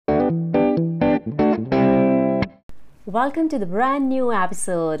Welcome to the brand new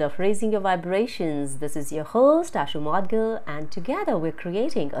episode of Raising Your Vibrations. This is your host Ashu Modgil, and together we're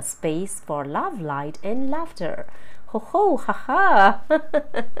creating a space for love, light, and laughter. Ho ho, ha ha.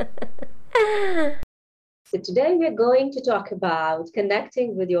 So today we're going to talk about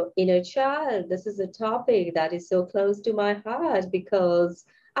connecting with your inner child. This is a topic that is so close to my heart because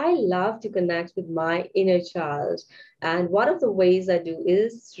I love to connect with my inner child. And one of the ways I do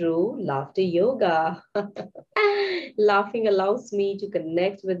is through laughter yoga. Laughing allows me to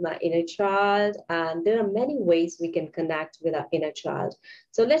connect with my inner child, and there are many ways we can connect with our inner child.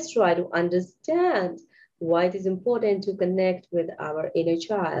 So let's try to understand why it is important to connect with our inner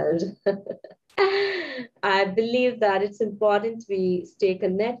child. I believe that it's important we stay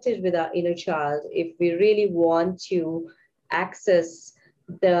connected with our inner child if we really want to access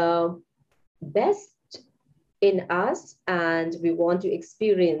the best in us and we want to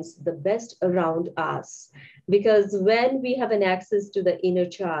experience the best around us. Because when we have an access to the inner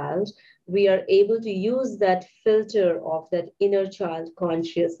child, we are able to use that filter of that inner child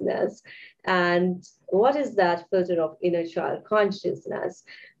consciousness. And what is that filter of inner child consciousness?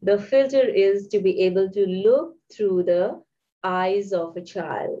 The filter is to be able to look through the eyes of a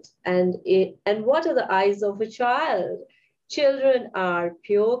child. And what are the eyes of a child? Children are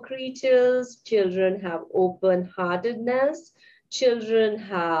pure creatures. Children have open heartedness. Children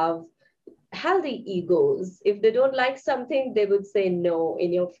have healthy egos. If they don't like something, they would say no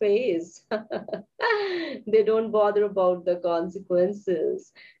in your face. They don't bother about the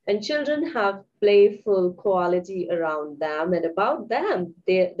consequences. And children have playful quality around them and about them,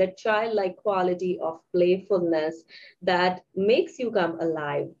 the childlike quality of playfulness that makes you come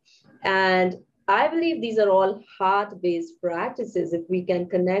alive. And I believe these are all heart-based practices. If we can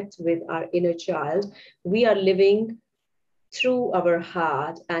connect with our inner child, we are living through our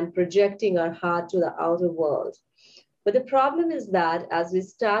heart and projecting our heart to the outer world. But the problem is that as we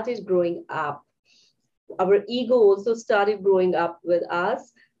started growing up, our ego also started growing up with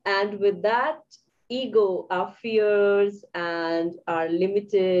us. And with that ego, our fears and our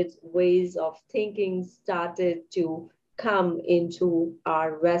limited ways of thinking started to come into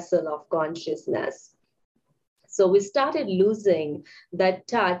our vessel of consciousness. So we started losing that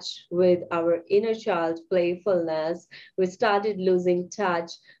touch with our inner child playfulness. We started losing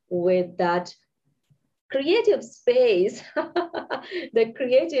touch with that creative space, the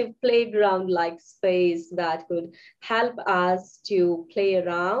creative playground like space that could help us to play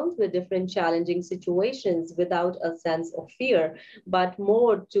around with different challenging situations without a sense of fear, but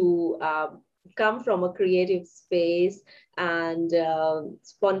more to come from a creative space. And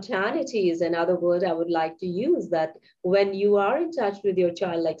spontaneity is another word I would like to use, that when you are in touch with your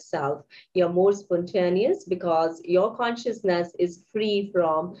childlike self, you're more spontaneous because your consciousness is free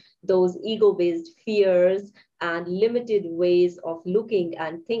from those ego-based fears and limited ways of looking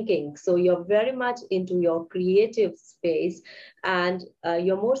and thinking. So you're very much into your creative space, and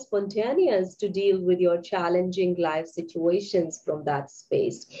you're more spontaneous to deal with your challenging life situations from that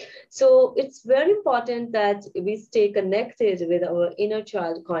space. So it's very important that we stay connected with our inner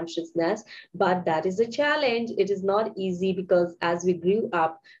child consciousness, but that is a challenge. It is not easy because as we grew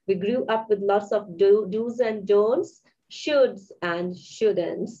up with lots of do's and don'ts, shoulds and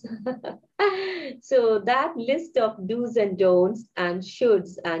shouldn'ts. So that list of do's and don'ts and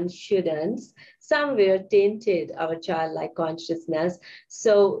shoulds and shouldn'ts somewhere tainted our childlike consciousness.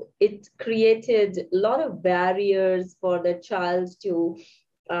 So it created a lot of barriers for the child to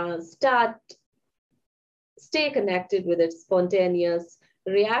stay connected with its spontaneous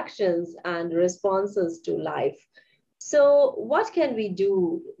reactions and responses to life. So what can we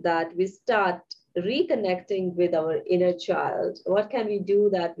do that we start reconnecting with our inner child? What can we do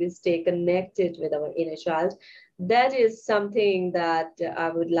that we stay connected with our inner child? That is something that I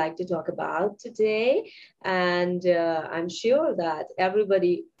would like to talk about today. And I'm sure that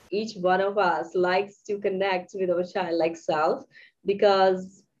everybody, each one of us likes to connect with our childlike self,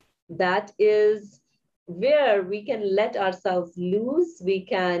 because that is where we can let ourselves loose, we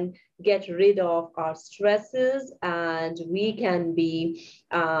can get rid of our stresses, and we can be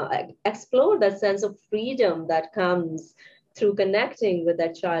explore that sense of freedom that comes through connecting with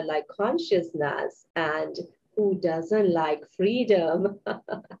that childlike consciousness. And who doesn't like freedom?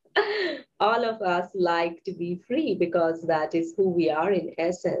 All of us like to be free because that is who we are in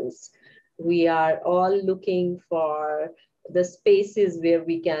essence. We are all looking for the spaces where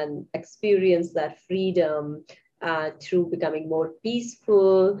we can experience that freedom through becoming more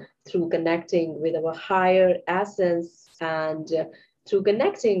peaceful, through connecting with our higher essence, and through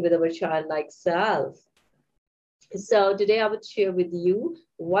connecting with our childlike self. So today I would share with you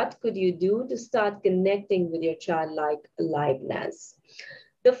what could you do to start connecting with your childlike aliveness.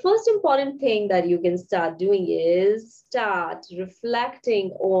 The first important thing that you can start doing is start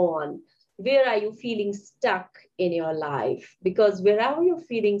reflecting on where are you feeling stuck in your life? Because wherever you're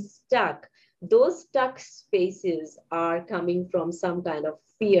feeling stuck, those stuck spaces are coming from some kind of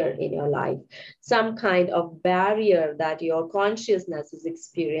fear in your life, some kind of barrier that your consciousness is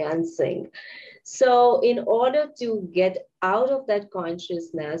experiencing. So, in order to get out of that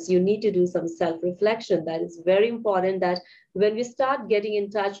consciousness, you need to do some self reflection. That is very important. That when we start getting in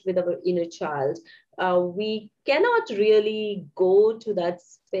touch with our inner child, we cannot really go to that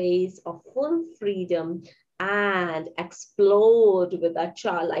space of full freedom and explode with that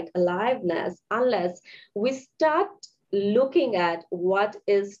childlike aliveness unless we start looking at what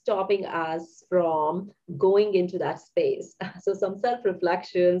is stopping us from going into that space. So some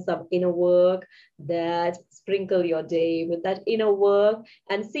self-reflection, some inner work, that sprinkle your day with that inner work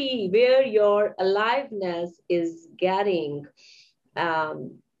and see where your aliveness is getting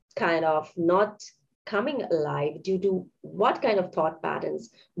kind of not coming alive due to what kind of thought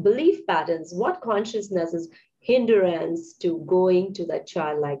patterns, belief patterns, what consciousness is hindrance to going to that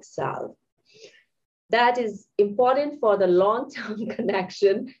childlike self. That is important for the long-term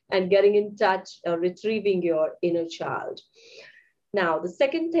connection and getting in touch, retrieving your inner child. Now, the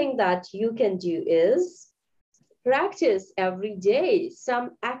second thing that you can do is practice every day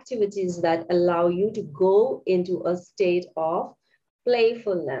some activities that allow you to go into a state of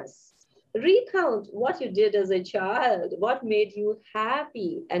playfulness. Recount what you did as a child, what made you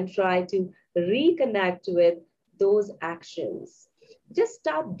happy, and try to reconnect with those actions. Just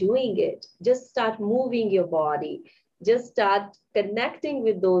start doing it. Just start moving your body. Just start connecting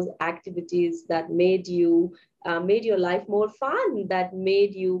with those activities that made your life more fun, that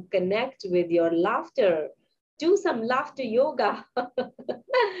made you connect with your laughter. Do some laughter yoga.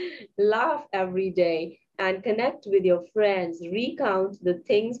 Laugh every day and connect with your friends. Recount the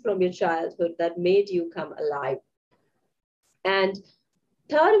things from your childhood that made you come alive. And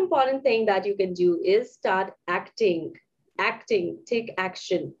third important thing that you can do is start acting. Take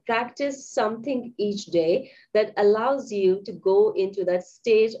action, practice something each day that allows you to go into that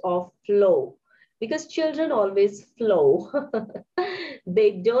state of flow, because children always flow.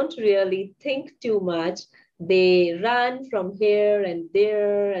 They don't really think too much. They run from here and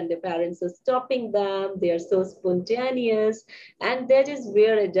there, and their parents are stopping them. They are so spontaneous. And that is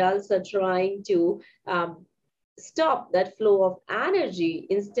where adults are trying to stop that flow of energy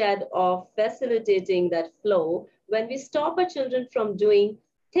instead of facilitating that flow. When we stop our children from doing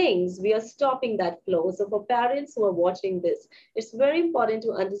things, we are stopping that flow. So for parents who are watching this, it's very important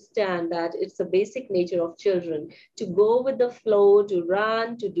to understand that it's a basic nature of children to go with the flow, to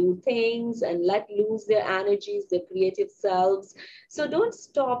run, to do things and let loose their energies, their creative selves. So don't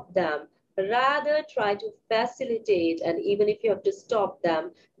stop them. Rather try to facilitate, and even if you have to stop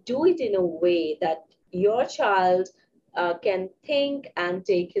them, do it in a way that your child can think and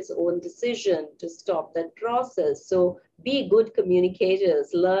take his own decision to stop that process. So be good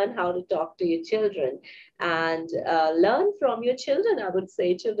communicators, learn how to talk to your children and learn from your children. I would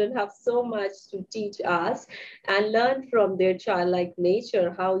say children have so much to teach us, and learn from their childlike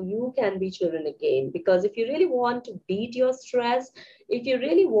nature how you can be children again. Because if you really want to beat your stress, if you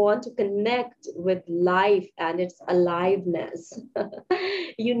really want to connect with life and its aliveness,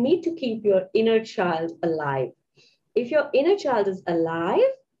 you need to keep your inner child alive. If your inner child is alive,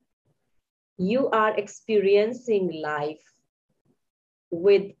 you are experiencing life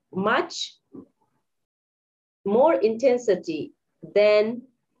with much more intensity than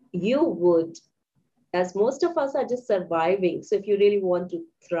you would, as most of us are just surviving. So if you really want to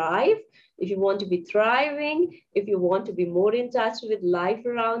thrive, if you want to be thriving, if you want to be more in touch with life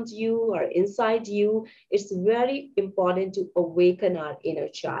around you or inside you, it's very important to awaken our inner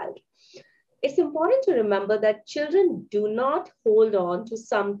child. It's important to remember that children do not hold on to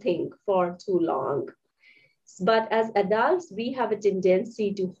something for too long. But as adults, we have a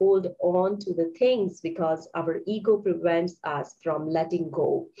tendency to hold on to the things because our ego prevents us from letting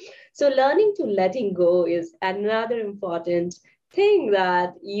go. So learning to letting go is another important thing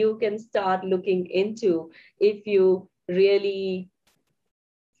that you can start looking into if you really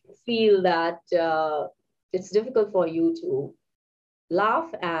feel that it's difficult for you to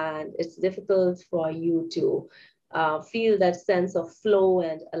laugh and it's difficult for you to feel that sense of flow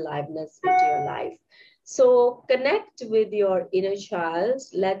and aliveness into your life. So connect with your inner child,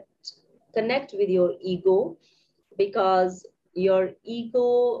 connect with your ego, because your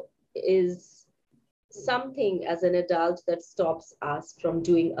ego is something as an adult that stops us from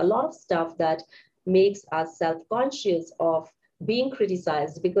doing a lot of stuff that makes us self-conscious of being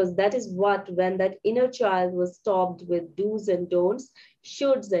criticized, because that is what, when that inner child was stopped with do's and don'ts,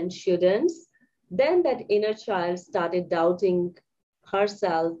 shoulds and shouldn'ts, then that inner child started doubting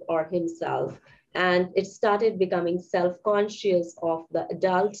herself or himself, and it started becoming self-conscious of the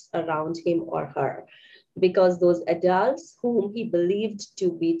adults around him or her, because those adults whom he believed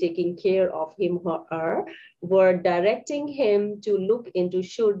to be taking care of him or her were directing him to look into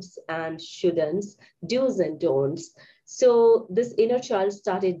shoulds and shouldn'ts, do's and don'ts. So this inner child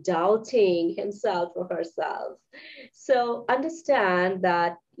started doubting himself or herself. So understand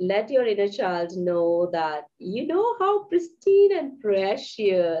that, let your inner child know that you know how pristine and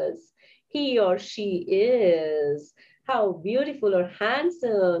precious he or she is, how beautiful or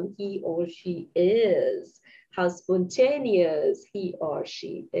handsome he or she is, how spontaneous he or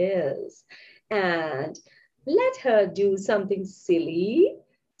she is. And let her do something silly,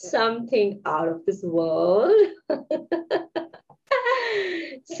 something out of this world.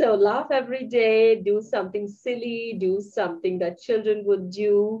 So laugh every day, do something silly, do something that children would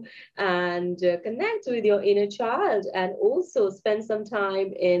do, and connect with your inner child, and also spend some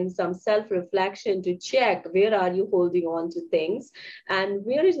time in some self-reflection to check where are you holding on to things and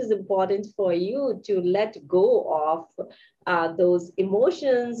where it is important for you to let go of those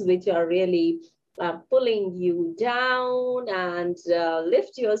emotions which are really pulling you down, and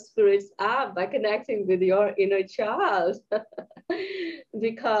lift your spirits up by connecting with your inner child.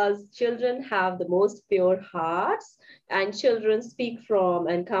 Because children have the most pure hearts, and children speak from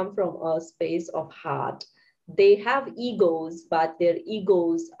and come from a space of heart. They have egos, but their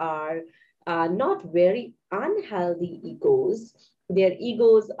egos are not very unhealthy egos. Their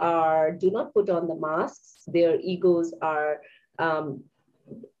egos are, do not put on the masks. Their egos are,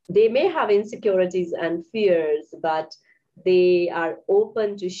 they may have insecurities and fears, but they are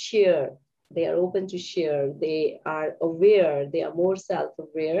open to share. They are open to share. They are aware. They are more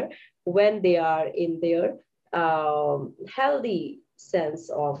self-aware when they are in their healthy sense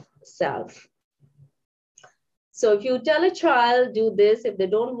of self. So if you tell a child, do this, if they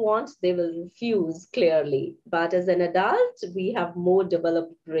don't want, they will refuse clearly. But as an adult, we have more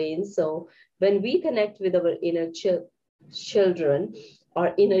developed brains. So when we connect with our inner children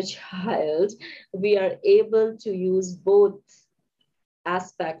or inner child, we are able to use both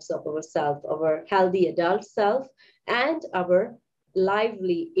aspects of ourself, our healthy adult self and our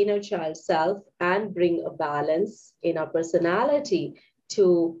lively inner child self, and bring a balance in our personality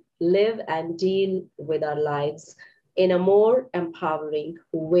to live and deal with our lives in a more empowering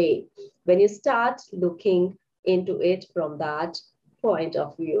way. When you start looking into it from that point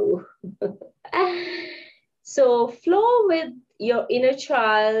of view. So flow with your inner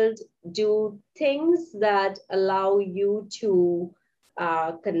child, do things that allow you to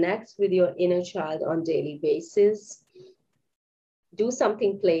connect with your inner child on daily basis. Do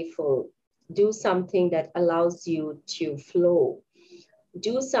something playful. Do something that allows you to flow.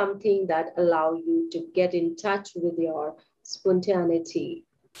 Do something that allows you to get in touch with your spontaneity,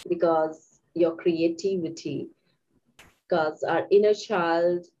 because your creativity, because our inner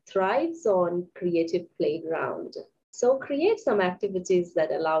child thrives on creative playground. So create some activities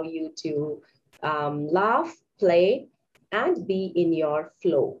that allow you to laugh, play, and be in your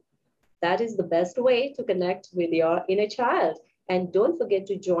flow. That is the best way to connect with your inner child. And don't forget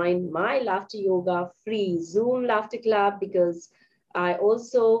to join my Laughter Yoga free Zoom Laughter Club, because I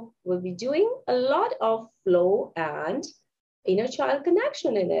also will be doing a lot of flow and inner child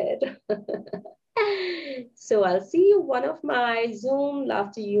connection in it. So I'll see you one of my Zoom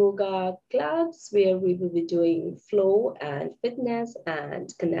Laughter Yoga clubs where we will be doing flow and fitness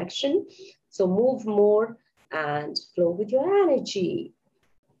and connection. So move more and flow with your energy.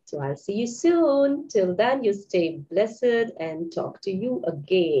 So I'll see you soon. Till then, you stay blessed and talk to you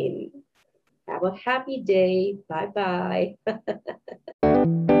again. Have a happy day. Bye-bye.